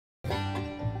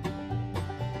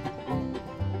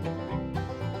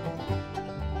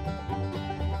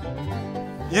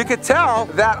You can tell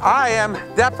that I am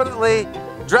definitely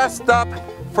dressed up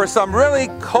for some really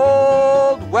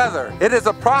cold weather. It is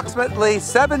approximately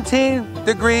 17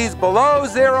 degrees below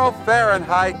 0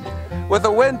 Fahrenheit with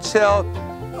a wind chill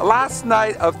last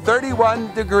night of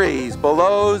 31 degrees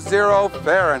below 0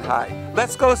 Fahrenheit.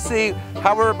 Let's go see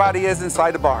how everybody is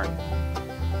inside the barn.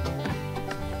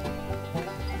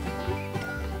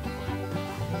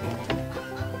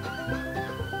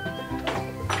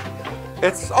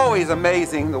 It's always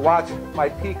amazing to watch my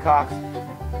peacocks.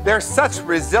 They're such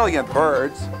resilient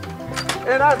birds.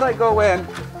 And as I go in,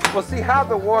 we'll see how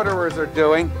the waterers are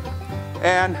doing,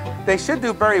 and they should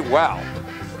do very well.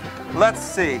 Let's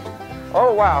see.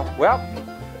 Oh wow, well,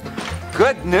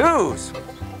 good news.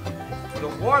 The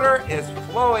water is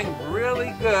flowing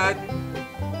really good,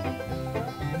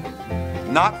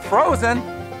 not frozen,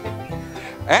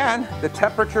 and the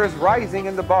temperature is rising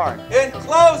in the barn. In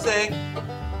closing,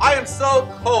 I am so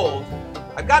cold.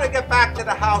 I've got to get back to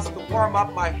the house to warm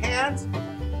up my hands,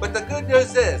 but the good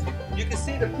news is, you can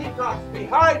see the peacocks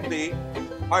behind me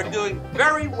are doing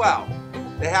very well.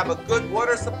 They have a good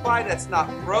water supply that's not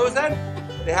frozen.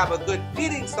 They have a good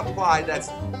feeding supply that's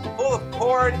full of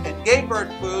corn and game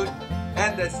bird food,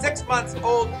 and the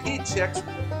 6-month-old pea chicks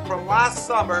from last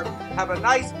summer have a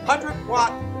nice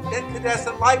 100-watt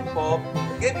incandescent light bulb,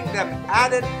 giving them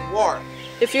added warmth.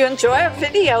 If you enjoy our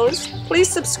videos, please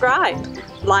subscribe,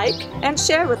 like, and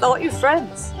share with all your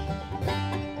friends.